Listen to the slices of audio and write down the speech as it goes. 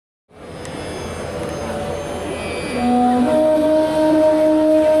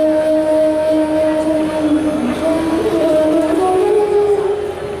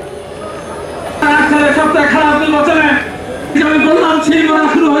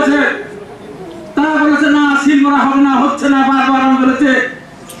হবে না, হচ্ছে না, বারবার আমি বলেছি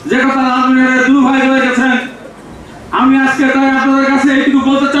যে কথা রাজনীতির দুই ভাই রয়ে গেছেন। আমি আজকে তাই আপনাদের কাছে এইটুকু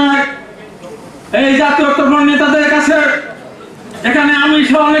বলতে চাই, এই জাতীয় ঐক্যফ্রন্ট নেতাদের কাছে, এখানে আমি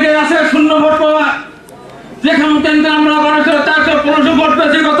সহ অনেকে আছে শূন্য ভোট পাওয়া, যেখানে কেন্দ্রে আমরা 12,415 ভোট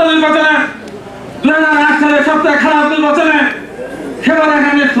পেয়েছি গত নির্বাচনে, 2008 সালে সবচেয়ে খারাপ নির্বাচনে, সেবার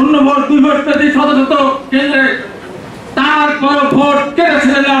এখানে শূন্য ভোট 2 ভোট পেয়েছি শত শত কেন্দ্রে। তারপর ভোট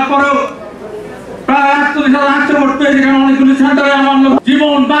কেটেছিল, নেওয়ার পরেও প্রায় 48,800 ভোট পেয়েছি। এখানে অনেকগুলি সেন্টারে আমার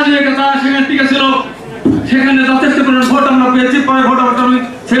জীবন বাজি রেখে তারা সেখানে টিকে ছিল, সেখানে যথেষ্ট পরিমাণ ভোট আমরা পেয়েছি। পরে ভোট আমি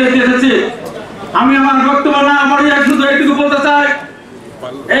ছেড়ে দিয়ে এসেছি। আমি আমার বক্তব্য না বাড়িয়ে শুধু এইটুকু বলতে চাই,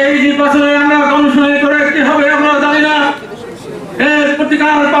 এই নির্বাচনে আমরা গণশুনানি করে কি হবে আমরা জানি না, এর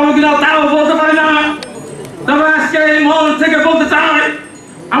প্রতিকার পাবো কিনা তাও বলতে পারি না। তবে আজকে এই মঞ্চ থেকে বলতে চাই,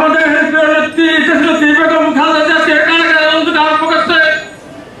 আমাদের নেত্রী বেগম খালেদা জিয়াকে কারাগারে অন্ধকার প্রকাশ্যে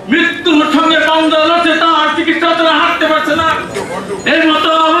মৃত্যুর সঙ্গে দ্বন্দ্ব লড়ছে, তার চিকিৎসার জন্য হাঁটতে পারছে না। এই মতো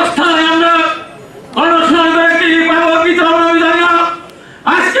অবস্থায় আমরা গণশুনানি করে কি পাবো কি পাবো আমি জানি না।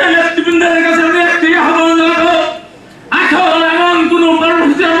 আজকে নেতৃবৃন্দের কাছে আমি একটি আহ্বান জানাবো, এখন এমন কোন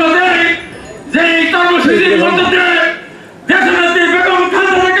কর্মসূচি আমরা দেই যে এই কর্মসূচির মধ্যে দিয়ে দেশনেত্রী বেগম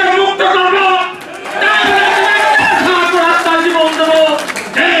খালেদাকে মুক্ত করবো, জীবন দেবো,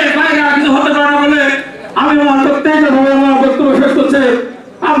 এর বাইরে কিছু হতে পারে বলে আমি আমার প্রত্যেকভাবে আমার বক্তব্য শেষ করছি।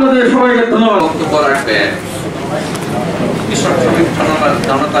 আপনাদের সবাইকে ধন্যবাদ। বক্তব্য রাখবেন কৃষক শ্রমিক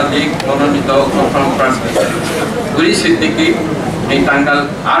জনতা লীগ মনোনীত কুরি সিদ্দিকি, এই টাঙ্গাইল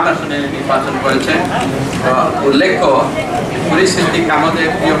 8 আসনে নির্বাচন করেছেন। উল্লেখ্য, কুরি সিদ্দিকি আমাদের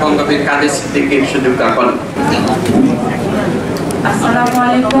প্রিয় বঙ্গবীর কাদের সিদ্দিকির সুযোগ জ্ঞাপন। আসসালামু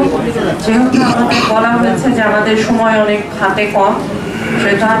আলাইকুম। যেহেতু আমাদের বলা হয়েছে যে আমাদের সময় অনেক হাতে কম,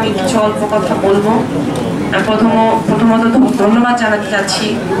 সেটা আমি কিছু অল্প কথা বলবো। প্রথমত ধন্যবাদ জানাতে চাচ্ছি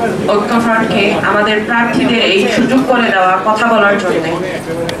ঐক্যফ্রন্টকে আমাদের প্রার্থীদের এই সুযোগ করে দেওয়া কথা বলার জন্য,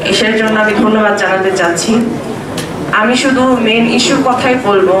 এসের জন্য আমি ধন্যবাদ জানাতে চাচ্ছি। আমি শুধু মেন ইস্যুর কথাই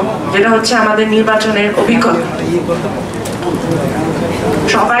বলবো, যেটা হচ্ছে আমাদের নির্বাচনের অভিজ্ঞতা।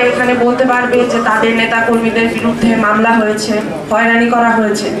 সবাই এখানে বলতে পারবে যে তাদের নেতা কর্মীদের বিরুদ্ধে মামলা হয়েছে, হয়রানি করা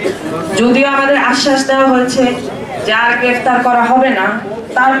হয়েছে। যদিও আমাদের আশ্বাস দেওয়া হয়েছে যে আর গ্রেফতার করা হবে না,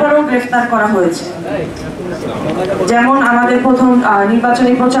 তারপরেও গ্রেফতার করা হয়েছে। যেমন আমাদের প্রথম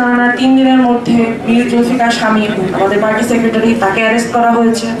নির্বাচনী প্রচারণার 3 দিনের মধ্যে মীর জুলফিকার শামীম, আমাদের পার্টি সেক্রেটারি, তাকে অ্যারেস্ট করা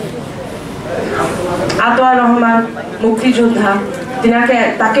হয়েছে। আতোয়ার রহমান মুক্তিযোদ্ধা,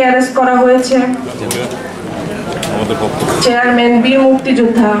 তাকে অ্যারেস্ট করা হয়েছে। চেয়ারম্যান বীর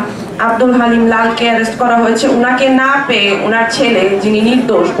মুক্তিযোদ্ধা আব্দুল হালিম লালকে অ্যারেস্ট করা হয়েছে। উনাকে না পেয়ে ওনার ছেলে, যিনি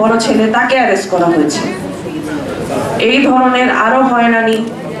নির্দোষ বড় ছেলে, তাকে অ্যারেস্ট করা হয়েছে। এই ধরনের আরো হয়রানি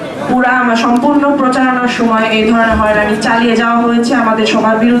সম্পূর্ণ প্রচারণার সময় এই ধরনের হয়রানি চালিয়ে যাওয়া হয়েছে আমাদের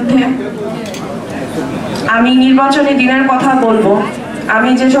সবার বিরুদ্ধে। আমি নির্বাচনী দিনের কথা বলবো। আমি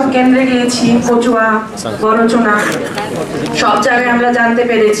যেসব কেন্দ্রে গিয়েছি, কচুয়া, গণচুনা, সব জায়গায় আমরা জানতে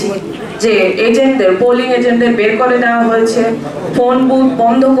পেরেছি যে এজেন্টদের, পোলিং এজেন্টদের বের করে দেওয়া হয়েছে। ফোন বুথ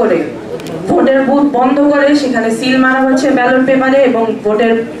বন্ধ করে, ভোটের বুথ বন্ধ করে সেখানে সিল মারা হয়েছে ব্যালট পেপারে এবং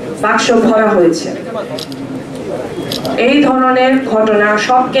ভোটের বাক্স ভরা হয়েছে। এই ধরনের ঘটনা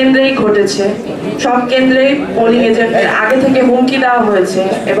সব কেন্দ্রেই ঘটেছে। সব কেন্দ্রে পোলিং এজেন্টদের আগে থেকে হুমকি দেওয়া হয়েছে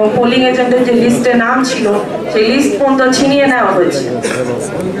এবং পোলিং এজেন্টের যে লিস্টে নাম ছিল সেই লিস্ট পর্যন্ত ছিনিয়ে নেওয়া হয়েছে।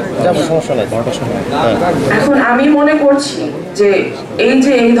 এখন আমি মনে করছি যে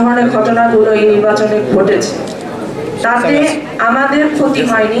এই ধরনের ঘটনাগুলো এই নির্বাচনে ঘটেছে, তাতে আমাদের ক্ষতি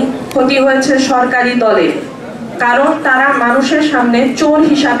হয়নি, ক্ষতি হয়েছে সরকারি দলের। কারণ তারা মানুষের সামনে চোর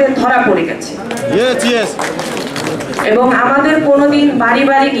হিসাবে ধরা পড়ে গেছে। এবং আমাদের কোনোদিন বাড়ি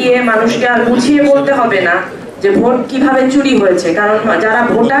বাড়ি গিয়ে মানুষকে আর বুঝিয়ে বলতে হবে না যে ভোট কিভাবে চুরি হয়েছে, কারণ যারা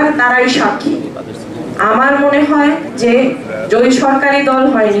ভোটার তারাই সাক্ষী। আমার মনে হয় যে জয়ী সরকারি দল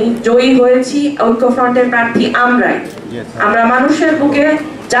হয়নি, জয়ী হয়েছি ঐক্যফ্রন্টের প্রার্থী আমরাই। আমরা মানুষের বুকে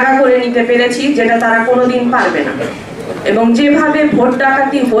জায়গা করে নিতে পেরেছি, যেটা তারা কোনোদিন পারবে না। এবং যেভাবে ভোট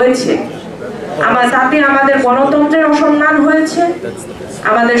ডাকাতি হয়েছে, তাতে আমাদের গণতন্ত্রের অসম্মান হয়েছে,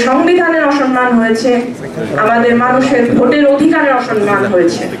 আমাদের সংবিধানের অসম্মান হয়েছে, আমাদের মানুষের ভোটের অধিকারের অসম্মান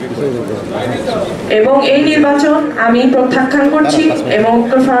হয়েছে। এবং এই নির্বাচন আমি প্রত্যাখ্যান করছি এবং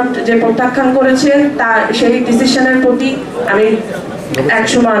ঐক্যফ্রন্ট যে প্রত্যাখ্যান করেছে তার সেই ডিসিশনের প্রতি আমি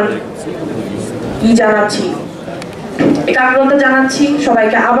 100 জানাচ্ছি, একাগ্রতা জানাচ্ছি।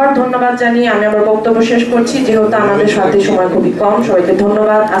 সবাইকে আবার ধন্যবাদ জানিয়ে আমি আমার বক্তব্য শেষ করছি, যেহেতু আমাদের সাথে সময় খুবই কম। সবাইকে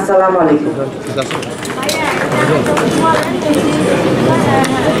ধন্যবাদ। আসসালামু আলাইকুম।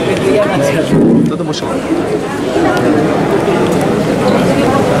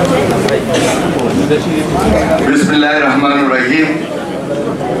 বিসমিল্লাহির রহমানির রহিম।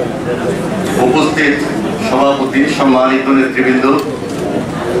 উপস্থিত সভাপতি, সম্মানিত নেতৃবৃন্দ,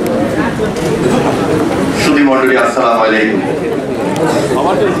 সুধী মণ্ডলী, আসসালামু আলাইকুম।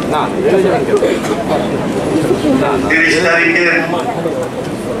 30 তারিখের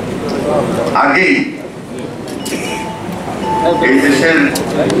আগেই এই দেশের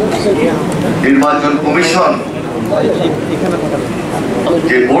নির্বাচন কমিশন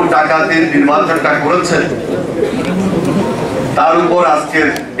যে ভোট ডাকাতির নির্বাচনটা করেছেন, তার উপর আজকের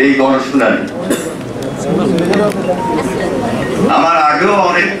এই গণশুনানি। আমার আগেও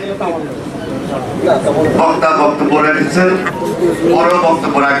অনেক বক্তা বক্তব্য রেখেছেন, পরেও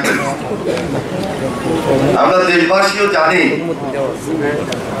বক্তব্য রাখবেন। আমরা দেশবাসীও জানি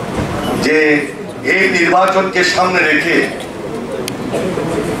যে এই নির্বাচনকে সামনে রেখে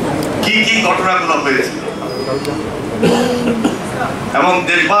কি কি ঘটনাগুলো হয়েছে এবং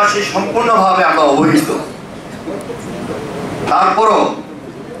দেশবাসী সম্পূর্ণভাবে আমরা অবহিত। তারপরও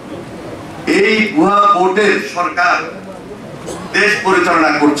এই ভুয়া ভোটের সরকার দেশ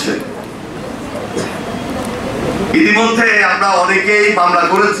পরিচালনা করছে। ইতিমধ্যে আমরা অনেকেই মামলা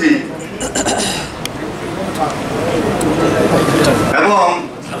করেছি এবং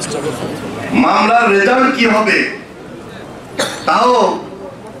মামলার রেজাল্ট কি হবে তাও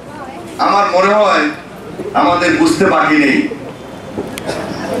আমার মনে হয় আমাদের বুঝতে বাকি নেই।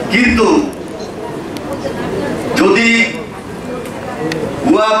 কিন্তু যদি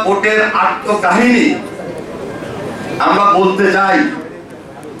ভুয়া ভোটের আত্মকাহিনী আমরা বলতে যাই,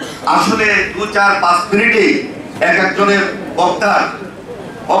 আসলে 2-4-5 মিনিটে এক একজনের বক্তার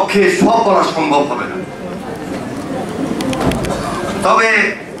পক্ষে সব বলা সম্ভব হবে না। তবে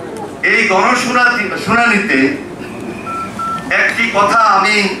এই গণশুনানিতে একটি কথা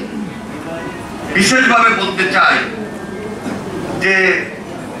আমি বিশেষভাবে বলতে চাই যে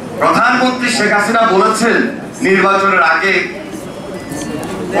প্রধানমন্ত্রী শেখ হাসিনা বলেছেন নির্বাচনের আগে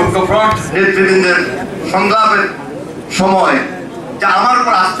ঐক্যফ্রন্ট নেতৃবৃন্দের সংলাপের সময় যে আমার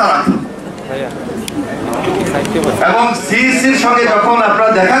উপর আস্থা রাখুন, এবং সিইসির সঙ্গে যখন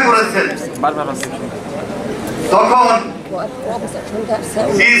আপনারা দেখা করেছেন তখন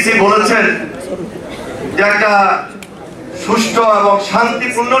সিইসি বলেছেন যে একটা সুষ্ঠু এবং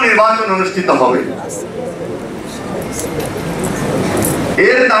শান্তিপূর্ণ নির্বাচন অনুষ্ঠিত হবে।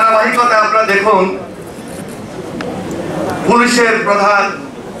 এর ধারাবাহিকতা আপনারা দেখুন, পুলিশের প্রধান,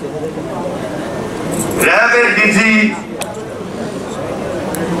 র্যাবের ডিজি,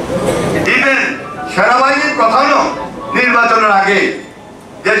 ইভেন সেনাবাহিনীর প্রধানও নির্বাচনের আগে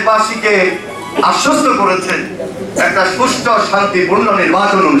দেশবাসীকে আশ্বস্ত করেছেন একটা সুষ্ঠু শান্তিপূর্ণ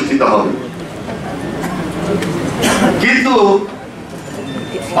নির্বাচন অনুষ্ঠিত হবে। কিন্তু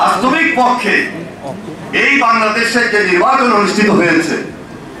বাস্তবিক পক্ষে এই বাংলাদেশে যে নির্বাচন অনুষ্ঠিত হয়েছে,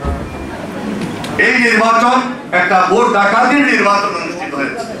 এই নির্বাচন একটা ভোট ডাকাতির নির্বাচন অনুষ্ঠিত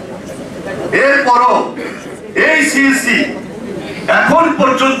হয়েছে। এরপরও এই সিইসি এখন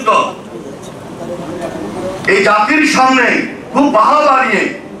পর্যন্ত এই জাতির সামনে খুব বাহা বাড়িয়ে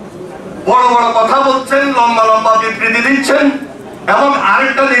বড় বড় কথা বলছেন, লম্বা লম্বা বিবৃতি দিচ্ছেন এবং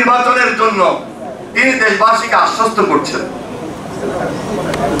আরেকটা নির্বাচনের জন্য তিনি দেশবাসীকে আশ্বস্ত করছেন।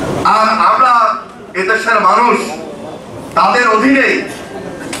 আর আমরা এদেশের মানুষ তাদের অধীনে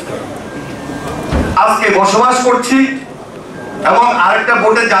আজকে বসবাস করছি এবং আরেকটা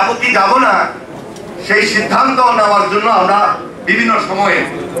ভোটে যাব কি যাব না সেই সিদ্ধান্ত নেওয়ার জন্য আমরা বিভিন্ন সময়ে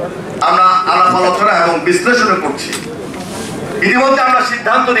আমরা আলাপ আলোচনা এবং বিশ্লেষণ করছি। ইতিমধ্যে আমরা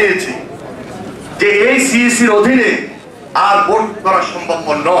সিদ্ধান্ত নিয়েছি যে এই সিইসির অধীনে আর ভোট করা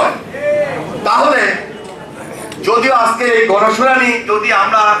সম্ভবপর নয়। তাহলে যদিও আজকে এই গণশুনানি যদি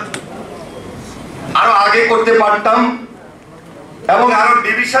আমরা আরো আগে করতে পারতাম এবং আরো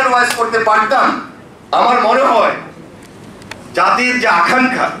ডিভিশন ওয়াইজ করতে পারতাম, আমার মনে হয় জাতির যে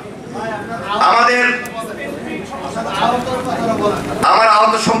আকাঙ্ক্ষা, আমার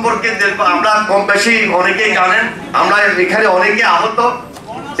আহত সম্পর্কে আমরা কম বেশি অনেকেই জানেন, আমরা এখানে অনেকে আহত।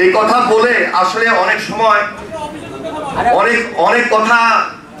 এই কথা বলে আসলে অনেক সময় অনেক কথা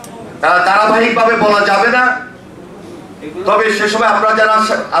ধারাবাহিক ভাবে বলা যাবে না। তবে সে সময় আপনারা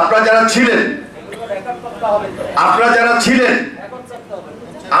যারা ছিলেন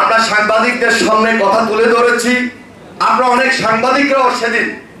আমরা সাংবাদিকদের সামনে কথা তুলে ধরেছি। আপনারা অনেক সাংবাদিকরাও সেদিন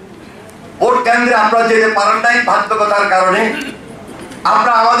ভোট কেন্দ্রে আপনারা যেতে পারেন নাই বাধ্যকতার কারণে,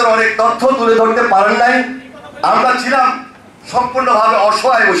 আপনারা আমাদের অনেক তথ্য তুলে ধরতে পারেন নাই। আমরা ছিলাম সম্পূর্ণভাবে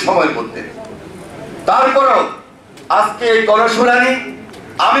অসহায় ওই সময়ের মধ্যে। তারপরেও আজকে এই গণশুনানি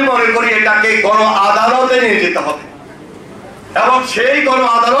আমি মনে করি এটাকে গণ আদালতে নিয়ে যেতে হবে এবং সেই গণ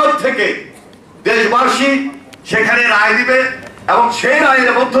আদালত থেকে দেশবাসী সেখানে রায় দিবে এবং সেই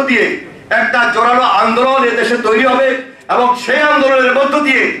রায়ের মধ্য দিয়ে একটা জোরালো আন্দোলন এদেশে তৈরি হবে এবং সেই আন্দোলনের মধ্য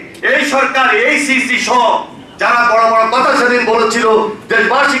দিয়ে এই সরকার এই সিসি সহ যারা বড় বড় কথা সেদিন বলেছিল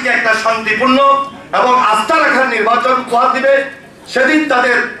দেশবাসীকে একটা শান্তিপূর্ণ এবং আস্থা রাখার নির্বাচন উপহার দিবে, সেদিন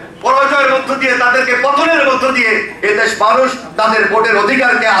তাদের পরাজয়ের মধ্য দিয়ে, তাদেরকে পতনের মধ্য দিয়ে এদেশ মানুষ তাদের ভোটের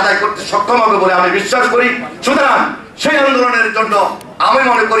অধিকারকে আদায় করতে সক্ষম হবে বলে আমি বিশ্বাস করি। সুতরাং সেই আন্দোলনের জন্য আমি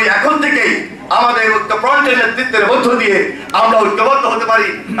মনে করি এখন থেকেই আমাদের ঐক্যফ্রন্টের নেতৃত্বের মধ্য দিয়ে আমরা ঐক্যবদ্ধ হতে পারি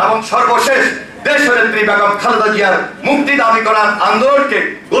এবং সর্বশেষ দেশনেত্রী বেগম খালেদা জিয়ার মুক্তি দাবি করার আন্দোলনকে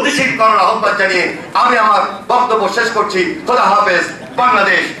গতিশীল করার আহ্বান জানিয়ে আমি আমার বক্তব্য শেষ করছি। খোদা হাফেজ।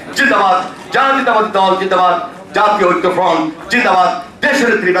 বাংলাদেশ জিন্দাবাদ, জাতীয়তাবাদী দল জিন্দাবাদ, জাতীয় ঐক্যফ্রন্ট জিন্দাবাদ,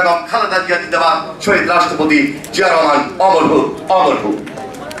 দেশনেত্রী বেগম খালেদা জিয়া জিন্দাবাদ, শহীদ রাষ্ট্রপতি জিয়া রহমান অমর হোক, অমর হোক।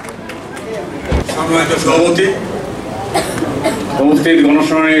 সম্মানিত সভাপতি, উপস্থিত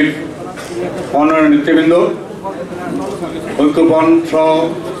গণশুনানির অন্যান্য নেতৃবৃন্দ, ঐক্যফ্রন্ট সহ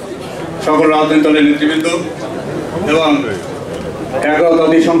সকল রাজনৈতিক দলের নেতৃবৃন্দ এবং 11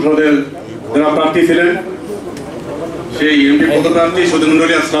 জাতীয় সংসদের যারা প্রার্থী ছিলেন, সেই এমপি পদপ্রার্থী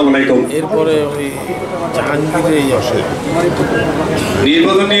সুধীমণ্ডলী, আসসালামু আলাইকুম। এরপরে ওই জাহাঙ্গীরেই আসে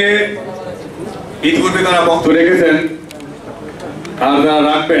নির্বাচন নিয়ে ইতিপূর্বে তারা বক্তব্য রেখেছেন আর যারা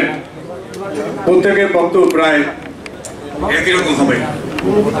রাখবেন প্রত্যেকের বক্তব্য প্রায় একই রকম হবে।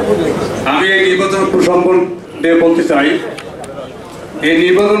 আমি এই নির্বাচন সম্পর্কে বলতে চাই, এই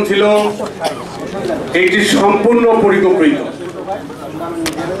নির্বাচন ছিল একটি সম্পূর্ণ পরিকল্পিত।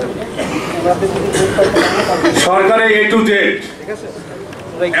 সরকারের এ টু জেড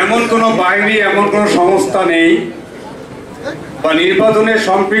এমন কোন বাহিনী, এমন কোন সংস্থা নেই বা নির্বাচনে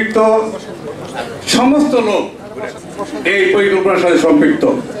সম্পৃক্ত সমস্ত লোক এই পরিকল্পনার সাথে সম্পৃক্ত।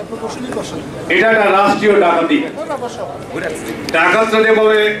 এটা একটা রাষ্ট্রীয় ডাকাতি। ডাকাতরা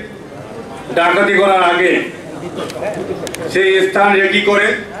যেভাবে ডাকাতি করার আগে সেই স্থান রেডি করে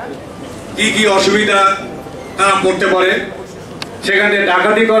কি কি অসুবিধা তারা পড়তে পারে, সেখানে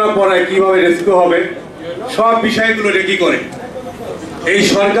ডাকাতি করার পরে কিভাবে রেস্কিউ হবে, সব বিষয়গুলো রেডি করে এই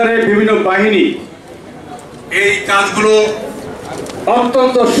সরকারের বিভিন্ন বাহিনী এই কাজগুলো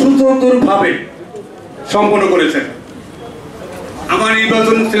অত্যন্ত সুন্দরভাবে সম্পন্ন করেছে। আমার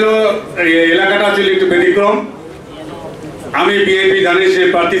নির্বাচন ছিল, এলাকাটা ছিল একটু ব্যতিক্রম। আমি বিএনপি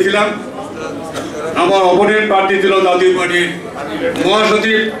ধানের প্রার্থী ছিলাম, আমার অপোনেন্ট প্রার্থী ছিল জাতীয় পার্টির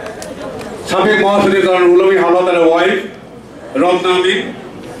মহাসচিব, সাবেক মহাসচিব উলমি হাওলাদারের ওয়াইফ রত্না আমিন।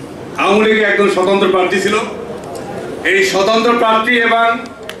 আওয়ামী লীগের একজন স্বতন্ত্র প্রার্থী ছিল। এই স্বতন্ত্র প্রার্থী এবং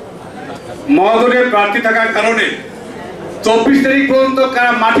মহাজোটের প্রার্থী থাকার কারণে 24 তারিখ পর্যন্ত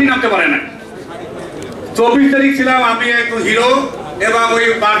কারা মাটি নামতে পারে না। 24 তারিখ ছিলাম আমি একজন হিরো এবং ওই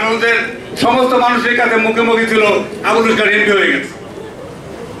বাংলাদেশের সমস্ত মানুষের কাছে মুখে মুখে ছিল আবুল ইসলাম এমপি হয়ে গেছে।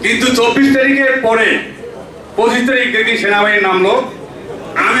 কিন্তু 24 তারিখের পরে 25 তারিখ যেদিন সেনাবাহিনী নামলো,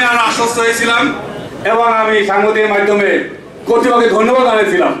 আমি আর আশ্বস্ত হয়েছিলাম এবং আমি সাংবাদিকের মাধ্যমে কর্তৃপক্ষকে ধন্যবাদ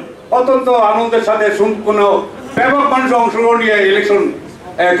জানিয়েছিলাম। অত্যন্ত আনন্দের সাথে সম্পূর্ণ ব্যাপক মানুষ অংশগ্রহণ নিয়ে ইলেকশন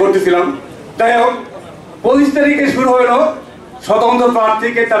করতেছিলাম। যাই হোক, 25 তারিখে শুরু হলো স্বতন্ত্র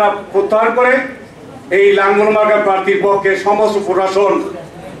প্রার্থীকে তারা প্রত্যাহার করে এই লাঙ্গল মার্কা প্রার্থীর পক্ষে সমস্ত প্রশাসন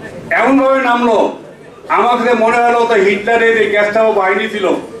এমনভাবে নামলো, আমাকে মনে হলো তো হিটলারের যে গ্যাস্টাপো বাহিনী ছিল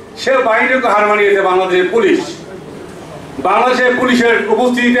সে বাহিনীকে হার মানিয়েছে বাংলাদেশের পুলিশ। বাংলাদেশের পুলিশের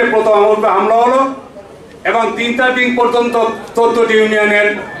উপস্থিতিতে প্রথম হামলা হলো এবং 3 দিন পর্যন্ত 14টি ইউনিয়নের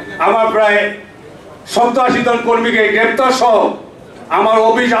আমার প্রায় 87 জন কর্মীকে গ্রেপ্তার সহ আমার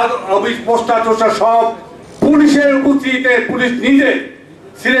অফিস পোস্টার টোস্টার সব পুলিশের উপস্থিতিতে পুলিশ নিজে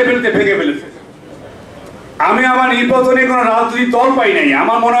ছিঁড়ে ফেলতে ভেঙে ফেলেছে। আমি আমার নির্বাচনে কোনো রাজনৈতিক দল পাই নাই।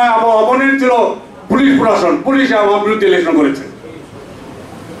 আমার মনে হয় আমার অপোনেন্ট ছিল পুলিশ প্রশাসন, পুলিশ আমার বিরুদ্ধে ইলেকশন করেছে।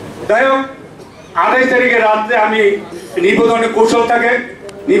 যাই হোক, 28 তারিখে রাত্রে আমি নির্বাচনের কৌশল থাকে,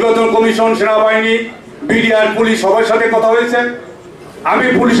 নির্বাচন কমিশন, সেনাবাহিনী, বিডিআর, পুলিশ সবার সাথে কথা হয়েছে। আমি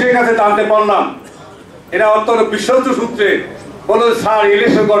পুলিশের কাছে জানতে পারলাম এরা অত্যন্ত বিশ্বস্ত সূত্রে বলল, স্যার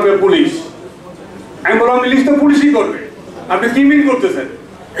ইলেকশন করবে পুলিশ। আমি বললাম ইলেকশন তো পুলিশই করবে, আপনি কি মিন করতেছেন?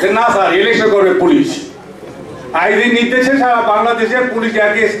 না স্যার, ইলেকশন করবে পুলিশ। আইনের নির্দেশে সারা বাংলাদেশে পুলিশ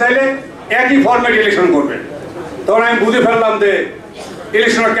একই স্টাইলে একই ফরম্যাট ইলেকশন করবে। তখন আমি বুঝে ফেললাম যে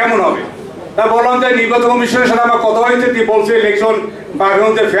ইলেকশনটা কেমন হবে। তা বললাম যে নির্বাচন কমিশনের সাথে আমার কথা হয়েছে, তুই বলছে ইলেকশন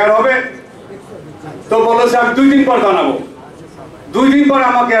বাংলাদেশে ফেয়ার হবে। তো বলেছে আমি 2 দিন পর জানাবো। 2 দিন পর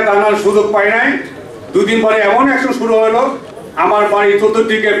আমাকে জানার সুযোগ পাই নাই। 2 দিন পরে এমন অ্যাকশন শুরু হলো, আমার বাড়ির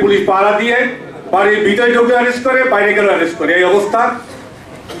চতুর্দিকে পুলিশ পাহারা দিয়ে বাড়ির ভিতরে ঢুকে অ্যারেস্ট করে, বাইরে গেলে অ্যারেস্ট করে। এই অবস্থা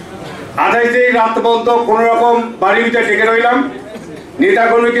 28 রাত পর্যন্ত কোনো রকম বাড়ির ভিতরে ডেকে রইলাম।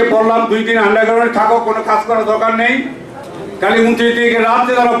 নেতাকর্মীকে বললাম 2 দিন আন্ডারগ্রাউন্ডে থাকো, কোনো কাজ করার দরকার নেই। খালি 29 তারিখে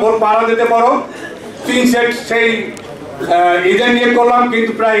রাত্রে তারা পাহারা দিতে পারো। 3 সেট সেই এজেন্ট নিয়ে করলাম,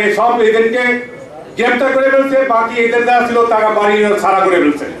 কিন্তু প্রায় সব এজেন্টকে গ্রেপ্তার করে ফেলছে, বাকি এদের যারা ছিল তারা বাড়ি ছাড়া করে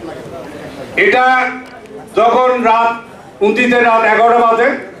ফেলছে। এটা যখন রাত 29 রাত 11টা বাজে,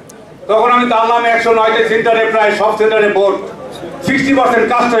 তখন আমি জানলাম 109টা সেন্টারে প্রায় সব সেন্টারে ভোট 60%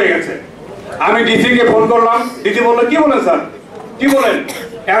 কাস্ট হয়ে গেছে। আমি ডিসি কে ফোন করলাম, ডিসি বললো কি বলেন স্যার, কি বলেন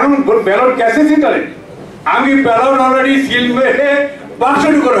এখন ব্যালট গেছে সেন্টারে? আমি ব্যালট অলরেডি সিল মেরে বাক্স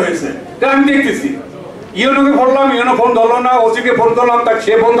করে হয়েছে, এটা আমি দেখতেছি। ইউনোকে বললাম, ইউনো ফোন ধরলো না, ওসিকে ফোন করলাম, তার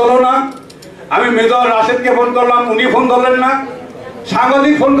সে ফোন ধরলো না। আমি মেজর রাশেদকে ফোন করলাম, উনি ফোন ধরলেন না।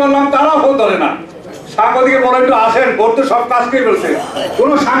 সাংবাদিক ফোন করলাম, তারাও ফোন ধরে না। সাংবাদিকে বলে একটু আসেন, ভোট তো সব কাজ করে ফেলছে,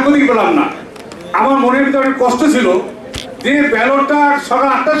 কোনো সাংবাদিক পেলাম না। আমার মনের ভিতরে কষ্ট ছিল যে ব্যালটটা সকাল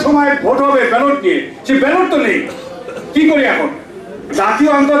 8টার সময় ভোট হবে ব্যালট নিয়ে, সে ব্যালট তো নেই, কি করি এখন?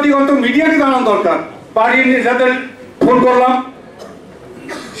 জাতীয় আন্তর্জাতিক মিডিয়াকে জানানো দরকার। পার্টির যাদের ফোন করলাম,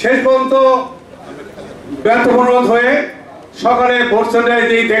 শেষ পর্যন্ত ব্যর্থ অনুরোধ হয়ে সকালে ভোট সেন্টারে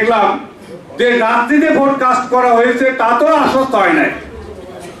যেই দেখলাম যে রাত্রিতে ভোট কাস্ট করা হয়েছে, তা তো আশ্বস্ত হয় নাই।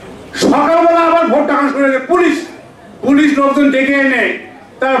 সকালবেলা আবার ভোট টাকা শুরু হয়েছে, পুলিশ লোকজন ডেকে এনে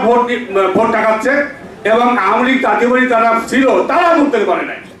তারা ভোট টাকাচ্ছে, এবং আওয়ামী লীগ জাতীয়বাদী তারা ছিল, তারা ভোট দিতে পারে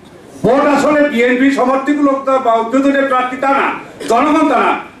নাই। ভোট আসলে বিএনপি সমর্থিত লোক বা উদ্যোগের প্রার্থী তা না, জনগণ তা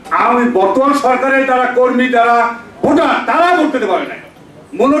না, বর্তমান সরকারের যারা কর্মী, যারা ভোটার, তারা ভোট দিতে পারে নাই।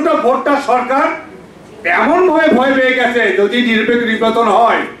 মূলত ভোটটা সরকার এমন ভাবে ভয় পেয়ে গেছে যদি নিরপেক্ষ নির্বাচন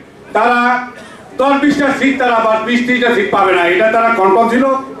হয় তারা 10-20টা সিট তারা বা 20-30টা সিট পাবে না, এটা তারা কনফার্ম ছিল।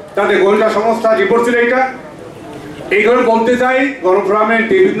 তাদের গোয়েন্দা সংস্থা রিপোর্ট ছিল এটা। এইগুলো বলতে চাই গণফোরামের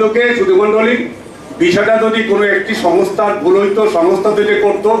টেবিলকে সুধীমণ্ডলী, বিষয়টা যদি কোনো একটি সংস্থার ভুল হইতো, সংস্থা যদি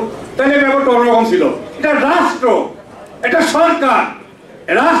করতো, তাহলে ব্যাপারটা অন্যরকম ছিল। এটা রাষ্ট্র, এটা সরকার,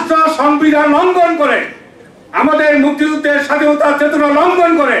 রাষ্ট্র সংবিধান লঙ্ঘন করে, আমাদের মুক্তিযুদ্ধের স্বাধীনতার চেতনা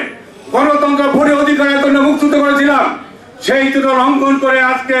লঙ্ঘন করে, গণতন্ত্র ভোটের অধিকারের জন্য মুক্তিযুদ্ধ করেছিলাম, সেই চেতনা লঙ্ঘন করে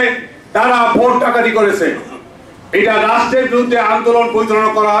আজকে তারা ভোট ডাকাতি করেছে। এটা রাষ্ট্রের বিরুদ্ধে আন্দোলন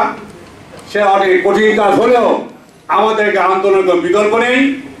পরিচালনা করা সে অনেক কঠিন কাজ হলেও আমাদেরকে আন্দোলনের বিকল্প নেই।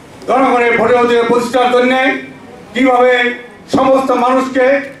 জনগণের ভোটের অধিকার প্রতিষ্ঠার জন্য কিভাবে সমস্ত মানুষকে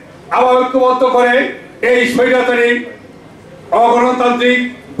আবার ঐক্যবদ্ধ করে এই স্বৈরাচারী অগণতান্ত্রিক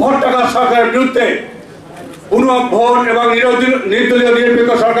ভোট টাকার সরকারের বিরুদ্ধে পুনঃ ভোট এবং নির্দলীয়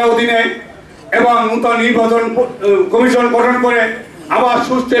নিরপেক্ষ সরকার অধীনে এবং নূতন নির্বাচন কমিশন গঠন করে আবার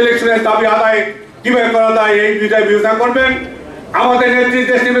সুষ্ঠু ইলেকশনের দাবি আদায় কিভাবে করা যায় এই বিষয়ে বিবেচনা করবেন। আমাদের নেত্রী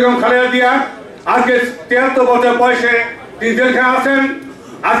দেশনেত্রী বেগম খালেদা জিয়া আজকে 73 বছর বয়সে তিনি জেলখানায় আছেন।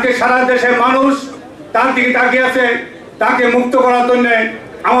 আজকে সারা দেশের মানুষ তার দিকে তাকিয়ে আছে, তাকে মুক্ত করার জন্য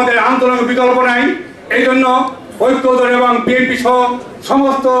আমাদের আন্দোলনের বিকল্প নাই। এই জন্য ঐক্যদল এবং বিএনপি সহ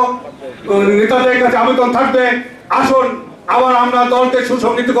সমস্ত নেতাদের কাছে আবেদন থাকবে, আসুন আবার আমরা দলকে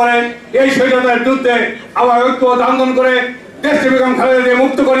সুসংগঠিত করে এই স্বৈরাচারের বিরুদ্ধে আবার ঐক্যবদ্ধ আন্দোলন করে দেশকে বেগম খালেদা জিয়া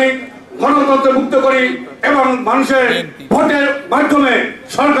মুক্ত করি, গণতন্ত্র মুক্ত করি এবং মানুষের ভোটের মাধ্যমে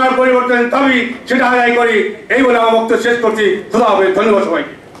সরকার পরিবর্তনের দাবি সেটা আদায় করি। এই বলে আমার বক্তব্য শেষ করছি। খোদা হাফেজ, ধন্যবাদ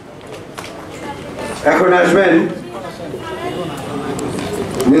সবাইকে। এখন আসবেন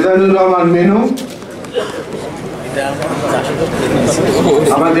নিজামুর রহমান মেনু,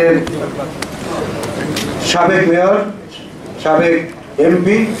 আমাদের সাবেক মেয়র, সাবেক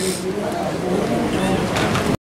এমপি।